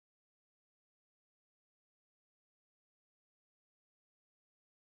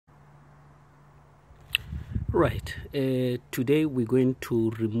Right, today we're going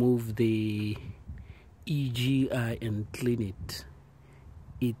to remove the EGR and clean it.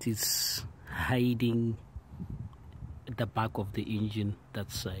 It is hiding at the back of the engine,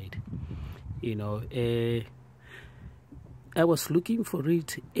 that side. You know, I was looking for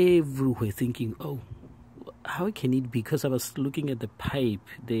it everywhere thinking, oh, how can it be? Because I was looking at the pipe,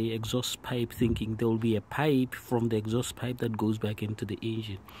 the exhaust pipe, thinking there will be a pipe from the exhaust pipe that goes back into the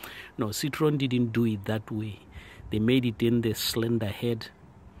engine. No, Citroen didn't do it that way. They made it in the cylinder head,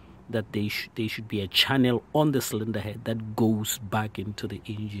 that they should be a channel on the cylinder head that goes back into the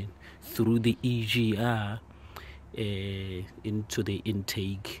engine through the EGR into the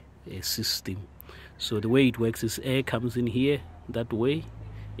intake system. So the way it works is air comes in here that way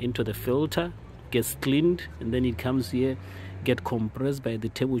into the filter, gets cleaned, and then it comes here, get compressed by the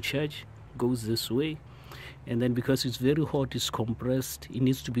turbocharge, goes this way, and then because it's very hot, it's compressed, it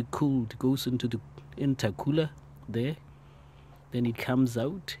needs to be cooled, goes into the intercooler there, then it comes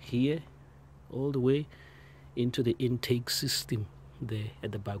out here all the way into the intake system there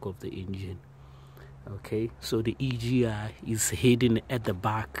at the back of the engine. Okay, so the EGR is hidden at the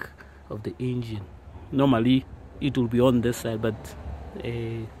back of the engine. Normally it will be on this side, but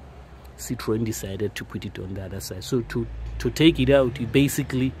Citroen decided to put it on the other side. So to take it out, you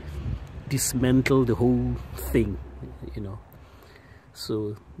basically dismantle the whole thing, you know.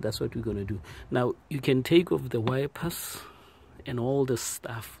 So that's what we're going to do. Now you can take off the wipers and all the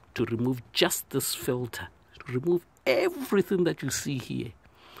stuff to remove just this filter, to remove everything that you see here,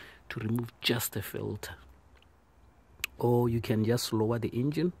 to remove just the filter. Or you can just lower the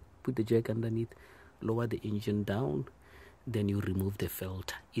engine, put the jack underneath, lower the engine down, then you remove the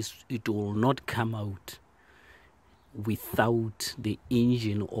filter. It will not come out without the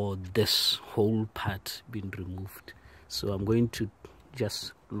engine or this whole part being removed. So I'm going to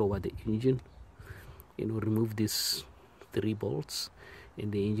just lower the engine, you know, remove these 3 bolts,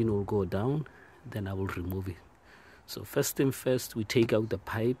 and the engine will go down, then I will remove it. So first thing first, we take out the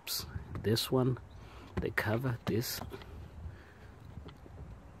pipes, this one, the cover, this.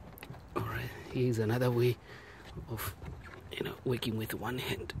 All right, here's another way of, you know, working with one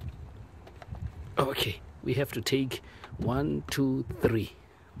hand. Okay, we have to take 1, 2, 3.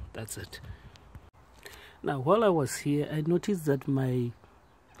 That's it. Now, while I was here, I noticed that my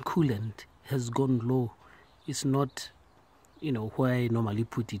coolant has gone low. It's not, you know, where I normally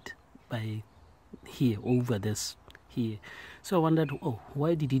put it, by here, over this, here. So I wondered, oh,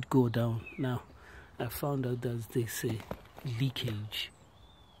 why did it go down? Now, I found out that there's a leakage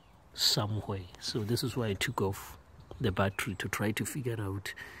somewhere. So this is why I took off the battery to try to figure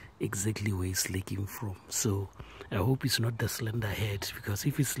out exactly where it's leaking from. So I hope it's not the cylinder head, because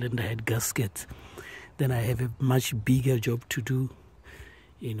if it's cylinder head gasket, then I have a much bigger job to do,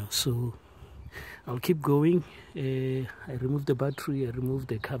 you know. So I'll keep going. I removed the battery, I removed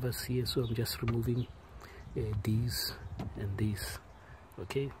the covers here, so I'm just removing these and these.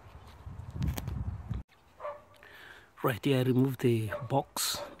 Okay, right here I removed the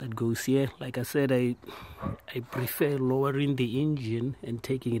box that goes here. Like I said, I prefer lowering the engine and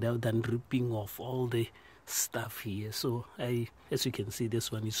taking it out than ripping off all the stuff here. So as you can see,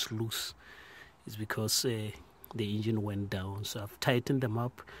 this one is loose. It's because the engine went down. So I've tightened them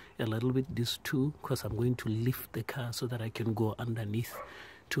up a little bit, these two, because I'm going to lift the car so that I can go underneath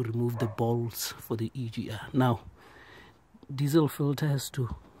to remove the bolts for the EGR. Now, diesel filter has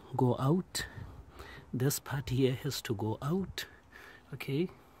to go out. This part here has to go out. Okay.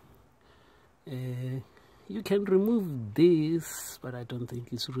 You can remove this, but I don't think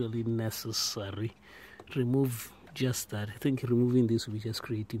it's really necessary. Remove just that. I think removing this will be just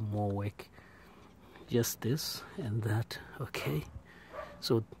creating more work. Just this and that. Okay,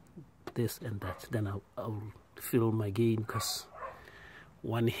 so this and that, then I'll film again, because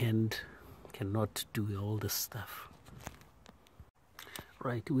one hand cannot do all this stuff.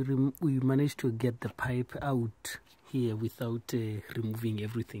 Right, we managed to get the pipe out here without removing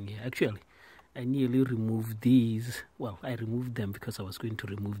everything here. Actually, I nearly removed these. Well, I removed them because I was going to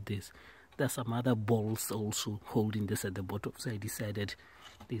remove this. There's some other bolts also holding this at the bottom, so I decided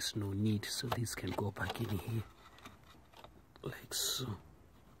there's no need, so these can go back in here like so.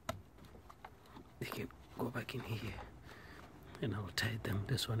 They can go back in here, and I'll tie them.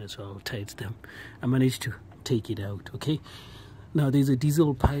 This one as well, I'll tie them. I managed to take it out. Okay, now there's a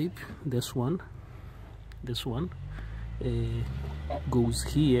diesel pipe. This one goes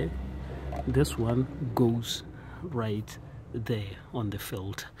here. This one goes right there on the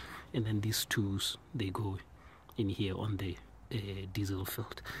filter, and then these tools, they go in here on the diesel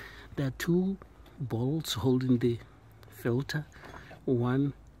filter. There are 2 bolts holding the filter.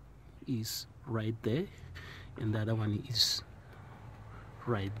 One is right there, and the other one is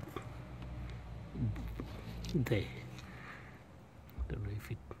right there. Don't know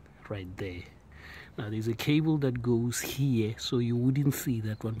if it right there. Now there's a cable that goes here, so you wouldn't see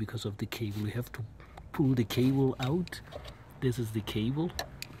that one because of the cable. You have to pull the cable out. This is the cable,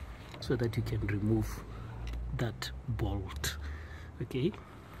 so that you can remove that bolt. Okay,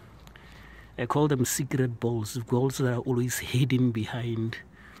 I call them secret bolts that are always hidden behind,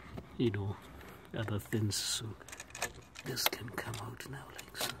 you know, other things. So this can come out now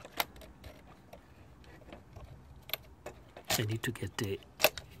like so. I need to get a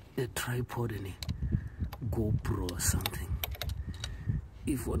tripod and a GoPro or something.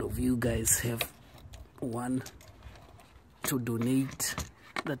 If one of you guys have one to donate,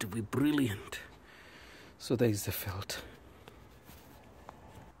 that would be brilliant. So there is the felt.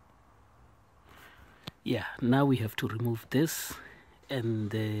 Yeah, now we have to remove this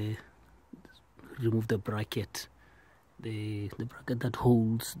and remove the bracket, the bracket that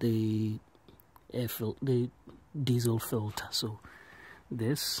holds the diesel filter. So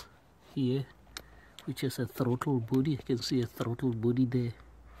this here, which is a throttle body, I can see a throttle body there.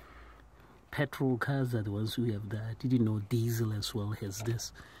 Petrol cars are the ones who have that. I didn't know diesel as well has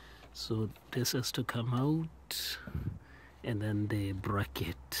this. So this has to come out, and then the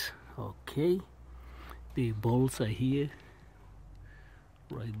bracket. Okay, the bolts are here,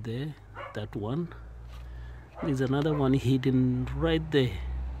 right there, that one. There's another one hidden right there.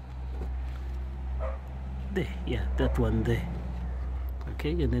 There, yeah, that one there.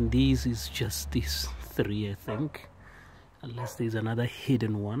 Okay, and then these is just these three, I think, unless there's another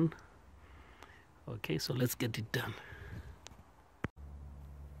hidden one. Okay, so let's get it done.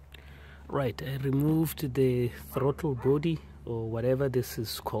 Right, I removed the throttle body, or whatever this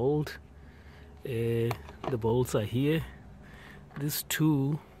is called. The bolts are here. These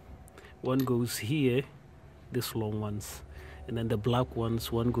two, one goes here, these long ones, and then the black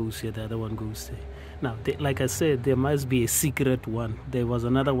ones, one goes here, the other one goes there. Now, like I said, there must be a secret one. There was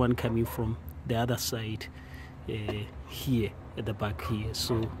another one coming from the other side, here at the back here.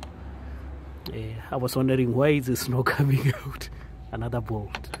 So I was wondering, why is this not coming out? Another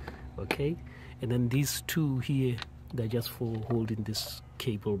bolt. Okay, and then these two here, they're just for holding this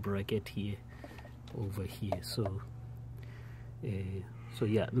cable bracket here, over here. So so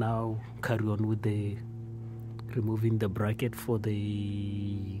yeah, now carry on with the removing the bracket for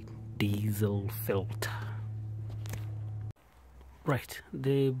the diesel filter. Right,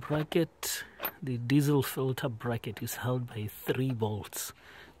 the bracket, the diesel filter bracket is held by 3 bolts,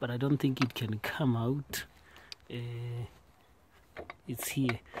 but I don't think it can come out. It's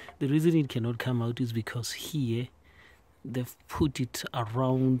here. The reason it cannot come out is because here they've put it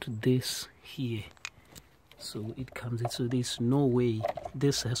around this here, so it comes in. So there's no way,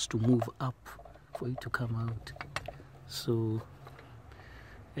 this has to move up for it to come out. So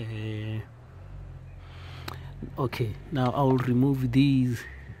okay, now I'll remove these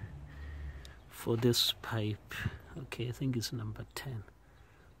for this pipe. Okay, I think it's number 10.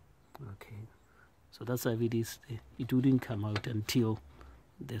 Okay, so that's how it is. It wouldn't come out until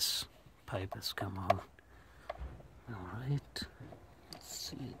this pipe has come out. All right, let's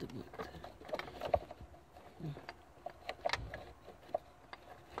see the book there.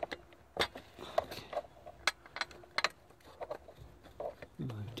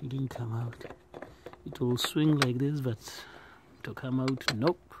 No, it didn't come out. It will swing like this, but to come out,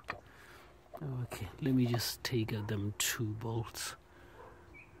 nope. Okay, let me just take out them 2 bolts.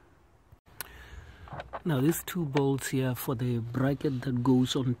 Now these 2 bolts here for the bracket that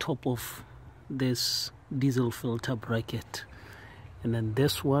goes on top of this diesel filter bracket, and then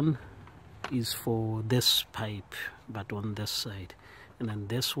this one is for this pipe, but on this side, and then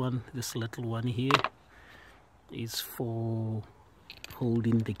this one, this little one here, is for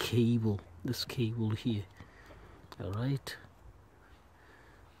holding the cable, this cable here. All right,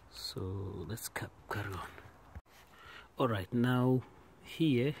 so let's carry on. All right, now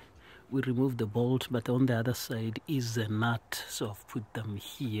here we remove the bolt, but on the other side is the nut, so I've put them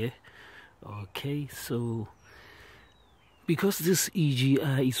here. Okay, so because this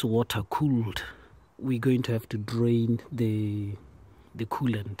EGR is water cooled, we're going to have to drain the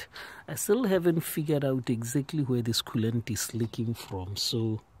coolant. I still haven't figured out exactly where this coolant is leaking from,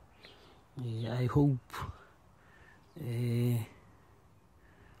 so I hope I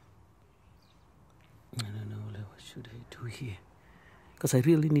don't know, what should I do here? Because I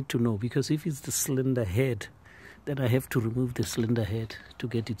really need to know, because if it's the cylinder head, then I have to remove the cylinder head to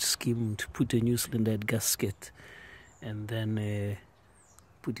get it skimmed, put a new cylinder head gasket, and then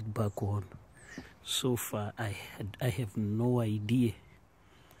put it back on. So far I have no idea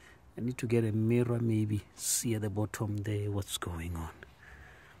I need to get a mirror, maybe see at the bottom there what's going on.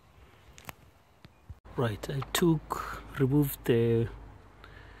 Right, I removed this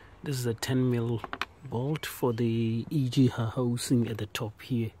is a 10mm bolt for the EG housing at the top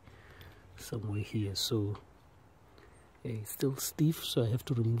here, somewhere here. So it's still stiff, so I have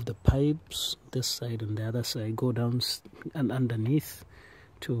to remove the pipes this side and the other side, go down and underneath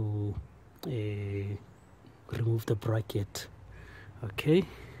to remove the bracket. Okay.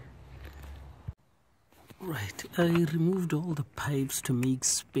 Right, I removed all the pipes to make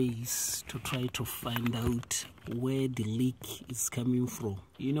space to try to find out where the leak is coming from.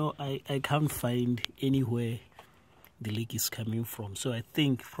 You know, I can't find anywhere the leak is coming from. So I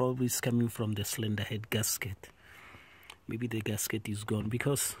think probably it's coming from the cylinder head gasket. Maybe the gasket is gone,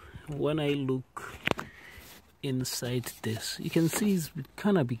 because when I look inside this, you can see it's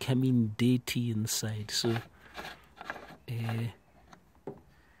kind of becoming dirty inside. So you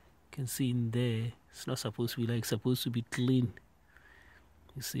can see in there, it's not supposed to be like, supposed to be clean.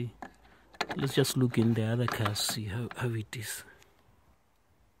 You see, let's just look in the other car, see how it is.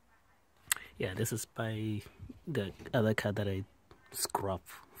 Yeah, this is by the other car that I scrap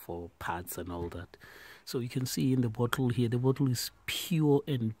for parts and all that. So you can see in the bottle here, the bottle is pure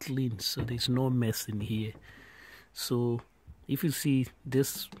and clean, so there's no mess in here. So if you see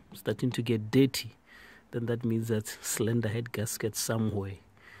this starting to get dirty, then that means that cylinder head gasket somewhere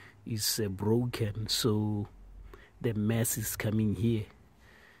is broken, so the mess is coming here.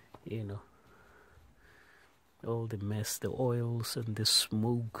 You know, all the mess, the oils and the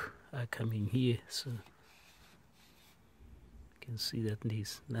smoke are coming here. So you can see that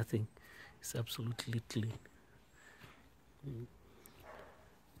there's nothing, it's absolutely clean.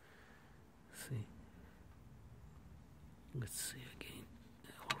 See, let's see again,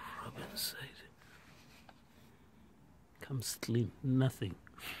 the whole rubber inside comes clean, nothing.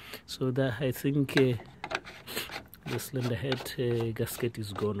 So that, I think the cylinder head gasket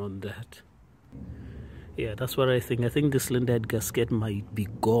is gone on that. Yeah, that's what I think. I think the cylinder head gasket might be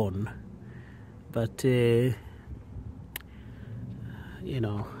gone, but you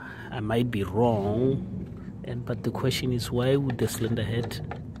know, I might be wrong. But the question is, why would the cylinder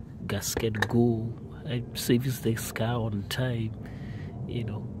head gasket go? I service this car on time, you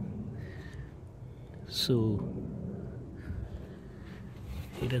know. So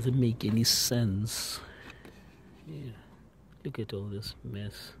it doesn't make any sense. Yeah, look at all this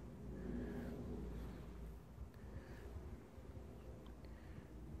mess.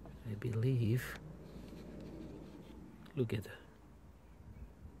 I believe, look at that.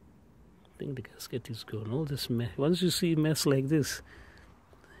 I think the gasket is gone. All this mess. Once you see mess like this,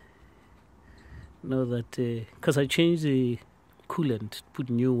 know that, because I changed the coolant, put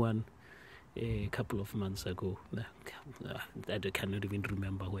new one a couple of months ago. I cannot even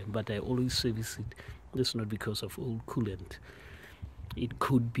remember when, but I always service it. That's not because of old coolant. It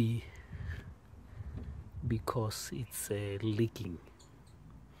could be because it's leaking,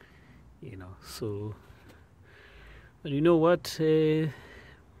 you know. So, but you know what? There's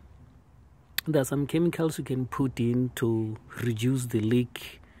some chemicals you can put in to reduce the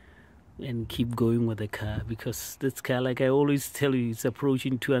leak and keep going with the car, because this car, like I always tell you, it's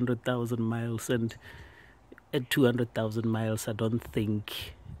approaching 200,000 miles, and at 200,000 miles I don't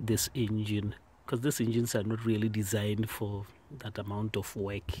think this engine, because these engines are not really designed for that amount of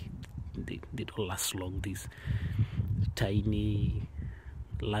work, they don't last long. These tiny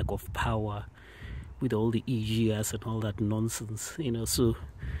lack of power with all the EGRs and all that nonsense, you know, so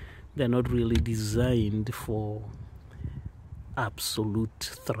they're not really designed for absolute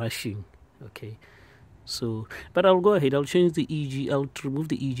thrashing. Okay, so but I'll go ahead, I'll change the EG, I'll remove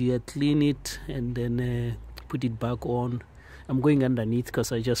the EG, I'll clean it, and then put it back on. I'm going underneath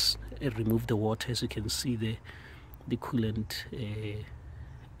because I just removed the water. As you can see there, the coolant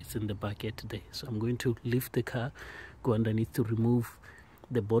is in the bucket there. So I'm going to lift the car, go underneath to remove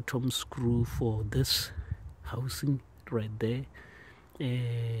the bottom screw for this housing right there,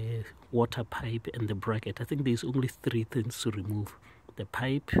 water pipe and the bracket. I think there's only 3 things to remove: the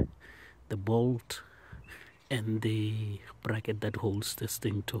pipe, the bolt, and the bracket that holds this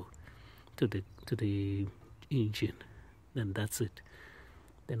thing to the engine. Then that's it.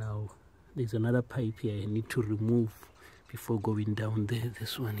 Then there's another pipe here I need to remove before going down there.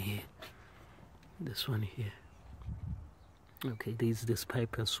 This one here. Okay, there's this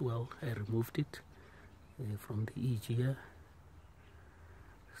pipe as well. I removed it from the EGR.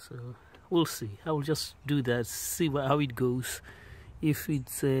 So we'll see. I will just do that, see how it goes. If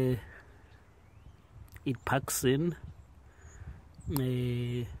it's it packs in,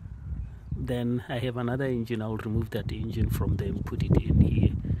 then I have another engine. I'll remove that engine from there and put it in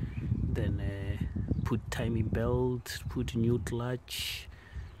here. then put timing belt, put new clutch,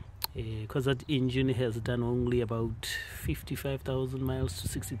 because that engine has done only about 55,000 miles to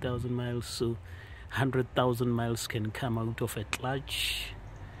 60,000 miles, so 100,000 miles can come out of a clutch,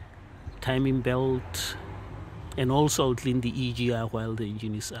 timing belt, and also I'll clean the EGR while the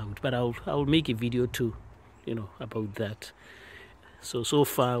engine is out. But I'll make a video too, about that. So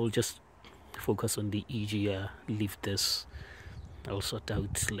far I'll just focus on the EGR. Leave this, I'll sort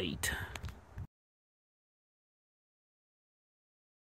out later.